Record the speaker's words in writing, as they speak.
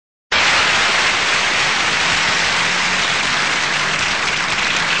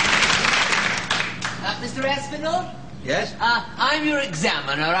Aspinall? Yes? I'm your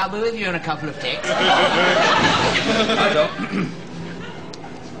examiner. I'll be with you in a couple of ticks. I don't.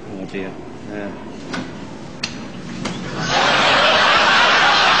 Oh, dear. Yeah.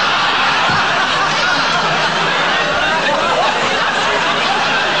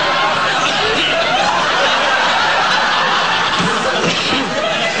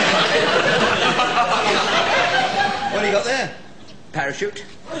 What have you got there? Parachute.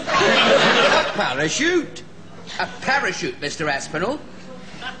 A parachute. A parachute, Mr. Aspinall.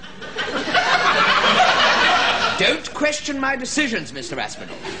 Don't question my decisions, Mr.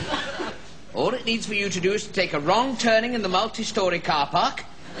 Aspinall. All it needs for you to do is to take a wrong turning in the multi-story car park,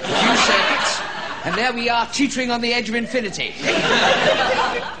 a few circuits, and there we are teetering on the edge of infinity.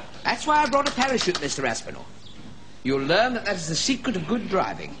 That's why I brought a parachute, Mr. Aspinall. You'll learn that is the secret of good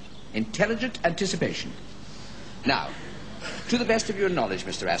driving. Intelligent anticipation. Now, to the best of your knowledge,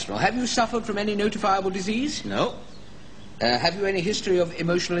 Mr. Aspinall, have you suffered from any notifiable disease? No. Have you any history of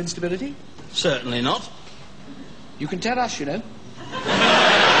emotional instability? Certainly not. You can tell us, you know.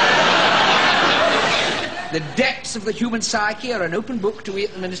 The depths of the human psyche are an open book to we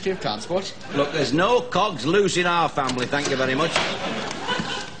at the Ministry of Transport. Look, there's no cogs loose in our family, thank you very much.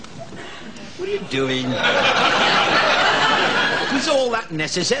 What are you doing? Is all that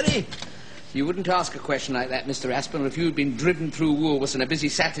necessary? You wouldn't ask a question like that, Mr. Aspinall, if you'd been driven through Woolworths on a busy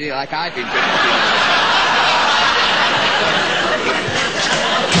Saturday like I've been driven through.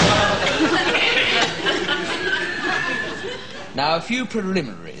 Now, a few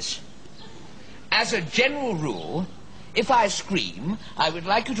preliminaries. As a general rule, if I scream, I would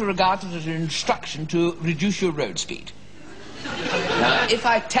like you to regard it as an instruction to reduce your road speed. Now, if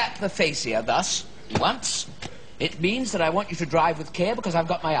I tap the fascia thus, once, it means that I want you to drive with care because I've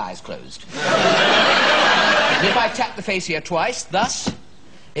got my eyes closed. And if I tap the fascia twice, thus,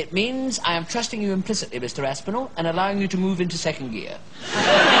 it means I am trusting you implicitly, Mr. Aspinall, and allowing you to move into second gear.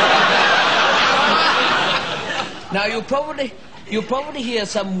 Now, you'll probably hear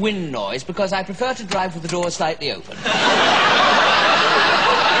some wind noise because I prefer to drive with the door slightly open.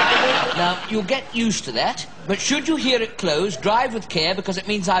 Now, you'll get used to that, but should you hear it close, drive with care because it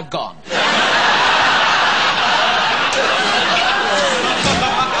means I've gone.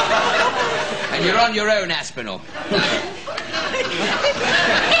 And you're on your own, Aspinall.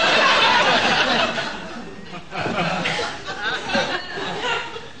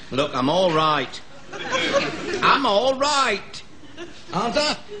 Look, I'm all right. I'm all right. Aren't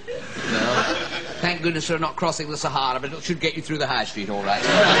I? No. Thank goodness we're not crossing the Sahara, but it should get you through the high street all right.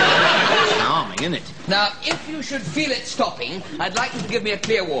 Charming, isn't it? Now, if you should feel it stopping, I'd like you to give me a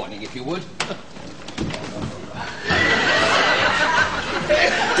clear warning, if you would.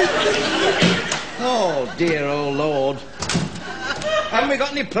 Oh, dear old Lord. Haven't we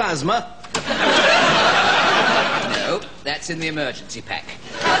got any plasma? No, that's in the emergency pack.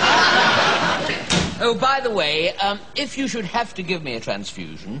 Oh, by the way, if you should have to give me a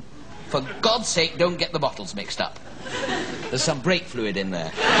transfusion, for God's sake, don't get the bottles mixed up. There's some brake fluid in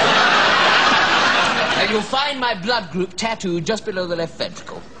there. And you'll find my blood group tattooed just below the left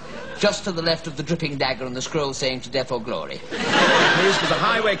ventricle. Just to the left of the dripping dagger and the scroll saying to death or glory. Yes, because the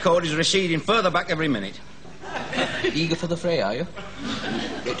highway code is receding further back every minute. Eager for the fray, are you?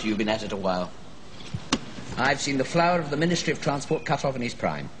 Bet you've been at it a while. I've seen the flower of the Ministry of Transport cut off in his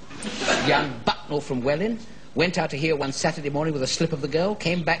prime. Young Bucknell from Welling went out to here one Saturday morning with a slip of the girl,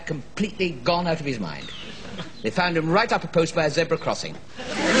 came back completely gone out of his mind. They found him right up a post by a zebra crossing,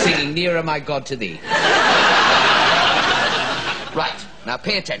 singing Nearer My God to Thee. Right, now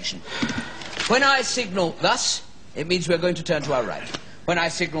pay attention. When I signal thus, it means we're going to turn to our right. When I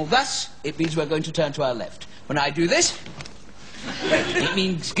signal thus, it means we're going to turn to our left. When I do this, it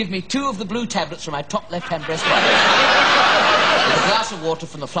means give me 2 of the blue tablets from my top left-hand breast pocket. With a glass of water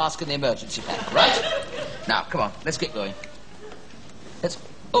from the flask in the emergency pack, right? Now, come on, let's get going.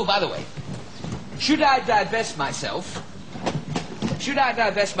 Oh, by the way, should I divest myself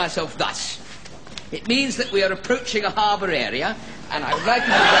thus, it means that we are approaching a harbour area, and I would like you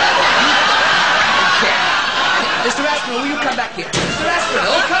to drive Mr. Aspinall, will you come back here? Mr.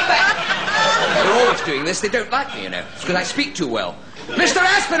 Aspinall, come back! They're always doing this. They don't like me, you know. It's because I speak too well. Mr.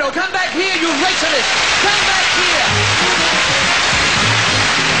 Aspinall, come back here, you racerist! Come back here!